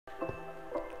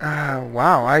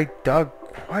Wow, I dug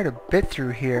quite a bit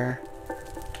through here.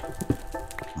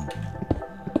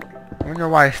 I wonder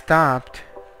why I stopped.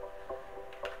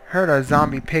 Heard a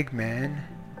zombie pig man.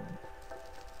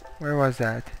 Where was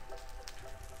that?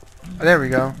 Oh, there we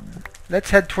go.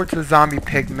 Let's head towards the zombie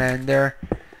pigmen.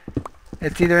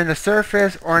 It's either in the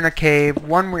surface or in a cave,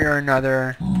 one way or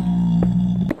another.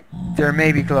 There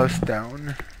may be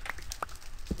glowstone.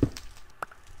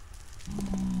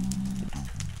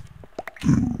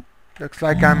 Looks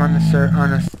like I'm on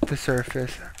the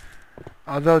surface.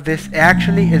 Although this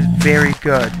actually is very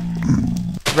good.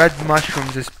 Red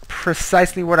mushrooms is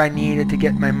precisely what I needed to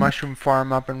get my mushroom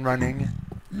farm up and running.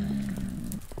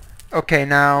 Okay,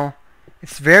 now,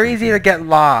 it's very easy to get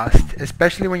lost,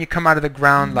 especially when you come out of the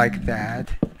ground like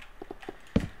that.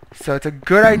 So it's a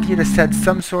good idea to set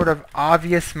some sort of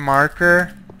obvious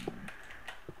marker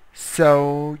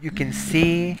so you can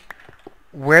see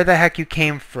where the heck you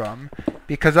came from.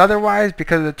 Because otherwise,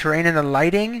 because of the terrain and the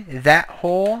lighting, that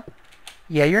hole,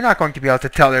 yeah, you're not going to be able to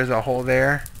tell there's a hole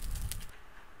there.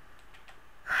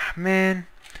 Man,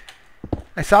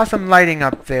 I saw some lighting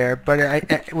up there,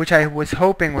 but which I was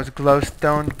hoping was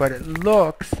glowstone, but it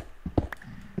looks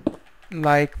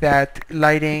like that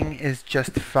lighting is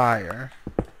just fire.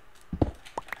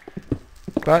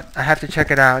 But I have to check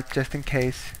it out just in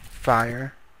case.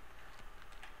 Fire.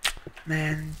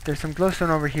 Man, there's some glowstone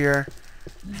over here.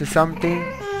 Is there something?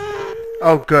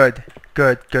 Oh, good.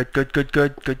 Good. It's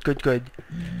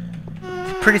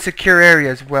a pretty secure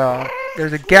area as well.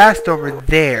 There's a ghast over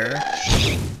there.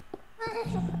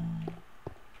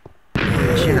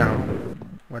 Which, you know,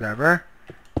 whatever.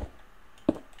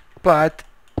 But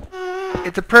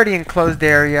it's a pretty enclosed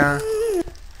area.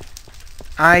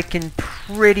 I can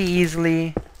pretty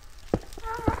easily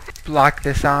block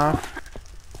this off.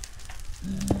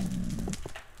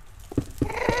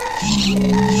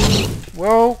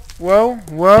 Whoa, whoa,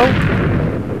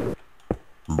 whoa.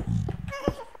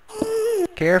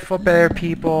 Careful there,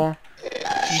 people.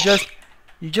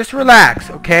 You just relax,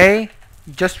 okay?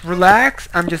 You just relax.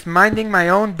 I'm just minding my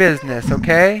own business,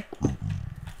 okay?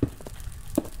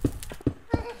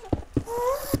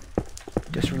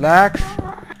 Just relax.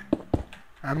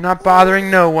 I'm not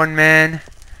bothering no one, man.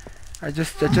 I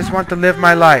just want to live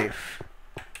my life.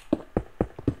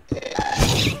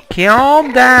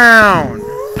 Calm down.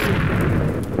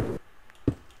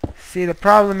 See, the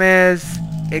problem is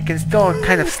it can still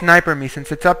kind of sniper me since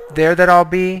it's up there that I'll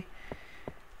be.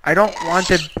 I don't want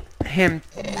him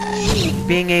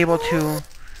being able to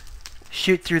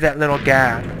shoot through that little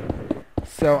gap.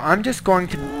 So I'm just going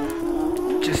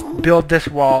to just build this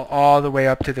wall all the way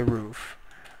up to the roof.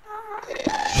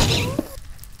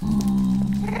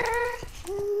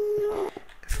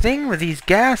 Thing with these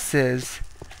gases,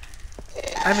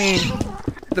 I mean,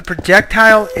 the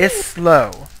projectile is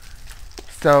slow.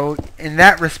 So in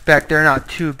that respect, they're not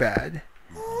too bad.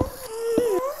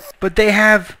 But they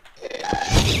have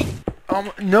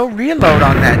no reload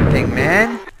on that thing,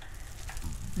 man.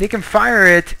 They can fire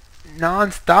it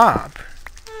non-stop.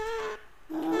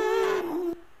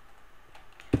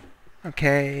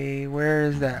 Okay, where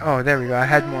is that? Oh, there we go. I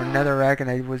had more netherrack and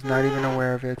I was not even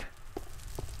aware of it.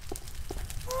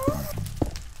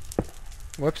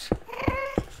 Whoops.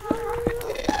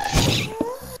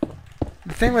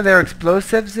 The thing with their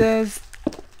explosives is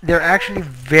they're actually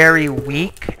very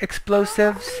weak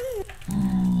explosives.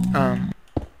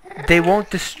 They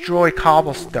won't destroy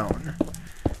cobblestone.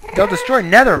 They'll destroy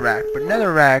netherrack, but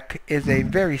netherrack is a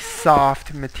very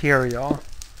soft material.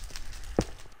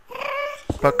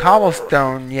 But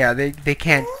cobblestone, yeah, they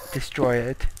can't destroy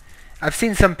it. I've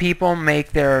seen some people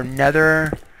make their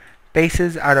nether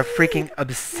bases out of freaking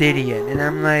obsidian, and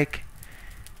I'm like,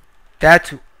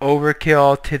 that's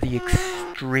overkill to the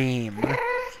extreme.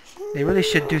 They really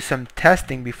should do some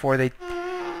testing before they,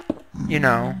 you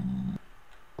know,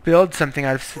 build something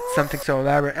out of something so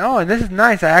elaborate. Oh, and this is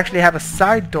nice. I actually have a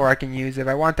side door I can use if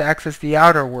I want to access the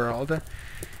outer world.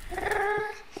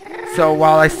 So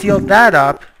while I sealed that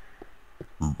up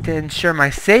to ensure my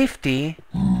safety,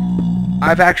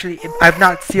 I've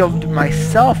not sealed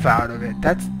myself out of it.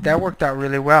 That worked out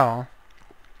really well.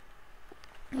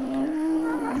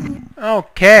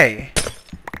 Okay.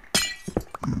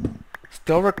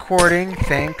 Still recording,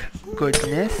 thank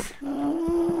goodness.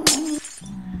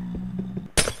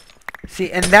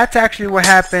 See, and that's actually what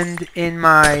happened in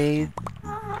my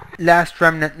last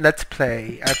Remnant Let's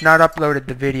Play. I've not uploaded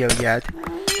the video yet.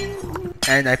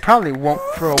 And I probably won't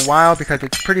for a while because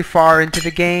it's pretty far into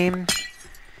the game.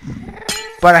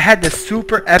 But I had this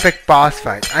super epic boss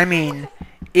fight. I mean,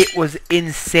 it was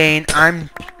insane. I'm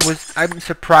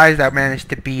surprised I managed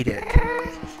to beat it.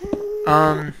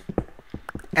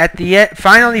 At the end,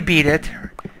 finally beat it.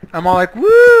 I'm all like,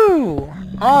 woo!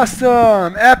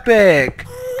 Awesome! Epic!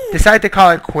 Decide to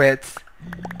call it quits.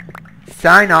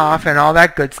 Sign off and all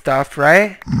that good stuff,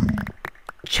 right?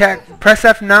 Press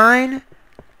F9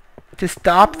 to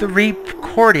stop the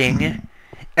recording.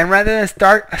 And rather than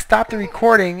stop the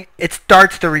recording, it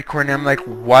starts the recording. I'm like,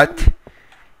 what?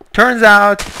 Turns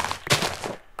out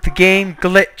the game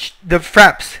glitched. The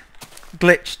fraps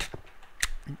glitched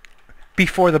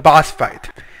before the boss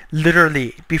fight.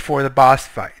 Literally before the boss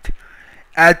fight.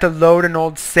 I had to load an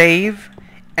old save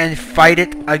and fight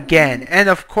it again. And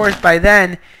of course by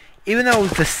then, even though it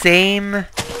was the same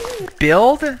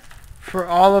build for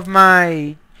all of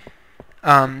my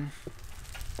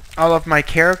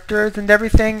characters and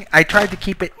everything, I tried to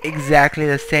keep it exactly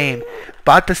the same.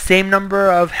 Bought the same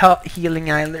number of health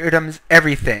healing items,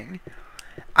 everything.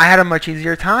 I had a much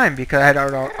easier time because I had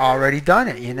already done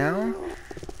it, you know?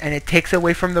 And it takes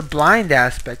away from the blind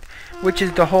aspect, which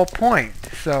is the whole point.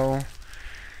 So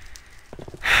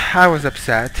I was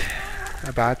upset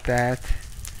about that.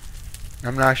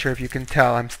 I'm not sure if you can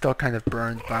tell, I'm still kind of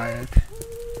burned by it.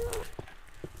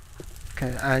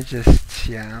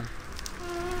 Yeah.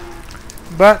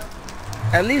 But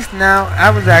at least now I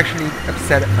was actually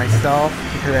upset at myself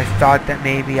because I thought that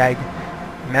maybe I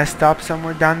messed up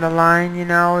somewhere down the line, you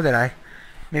know, that I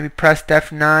maybe pressed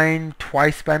F9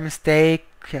 twice by mistake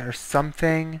or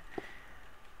something.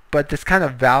 But this kind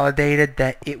of validated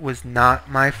that it was not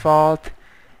my fault,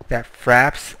 that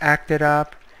Fraps acted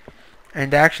up.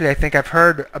 And actually I think I've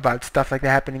heard about stuff like that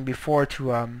happening before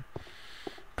to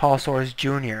Paul Soares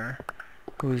Jr.,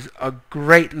 who's a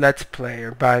great Let's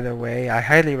Player, by the way. I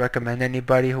highly recommend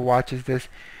anybody who watches this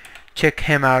check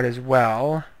him out as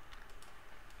well.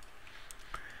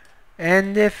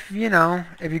 And if you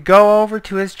go over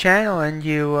to his channel and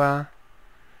you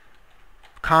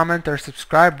comment or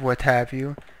subscribe, what have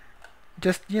you,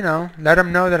 just let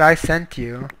him know that I sent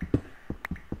you.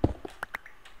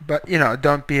 But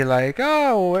don't be like,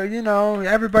 oh,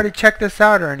 everybody check this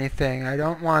out or anything. I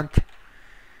don't want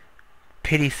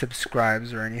pity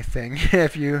subscribes or anything,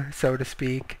 if you so to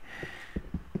speak.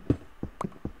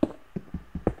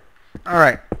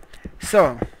 Alright,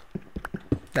 so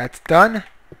that's done.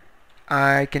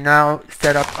 I can now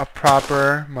set up a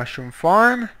proper mushroom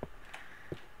farm.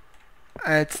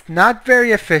 It's not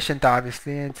very efficient,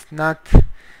 obviously. It's not...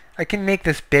 I can make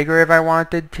this bigger if I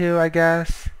wanted to, I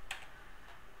guess.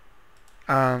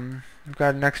 I've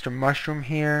got an extra mushroom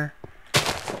here.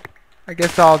 I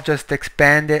guess I'll just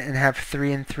expand it and have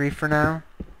 3 and 3 for now.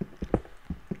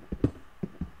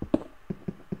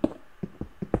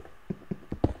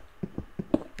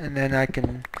 And then I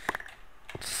can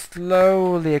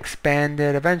slowly expand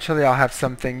it. Eventually I'll have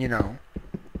something,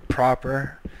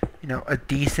 proper. A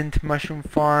decent mushroom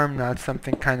farm, not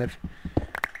something kind of...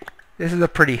 This is a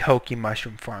pretty hokey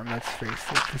mushroom farm, let's face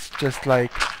it. It's just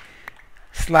like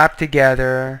slapped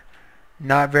together,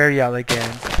 not very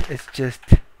elegant. It's just...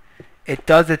 It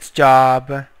does its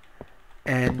job,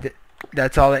 and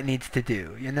that's all it needs to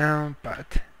do,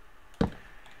 but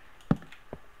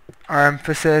our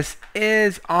emphasis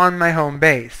is on my home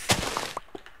base.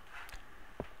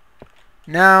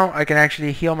 Now I can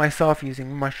actually heal myself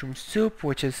using mushroom soup,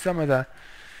 which is some of the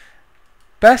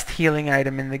best healing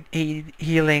item in the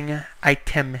healing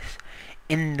items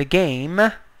in the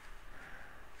game.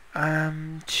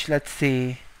 Let's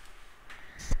see.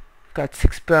 Got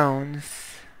 6 bones.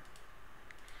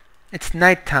 It's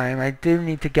nighttime. I do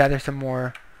need to gather some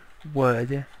more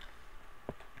wood.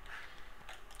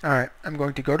 Alright, I'm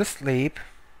going to go to sleep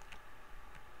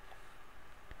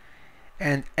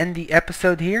and end the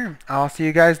episode here. I'll see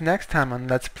you guys next time on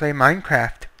Let's Play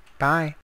Minecraft. Bye.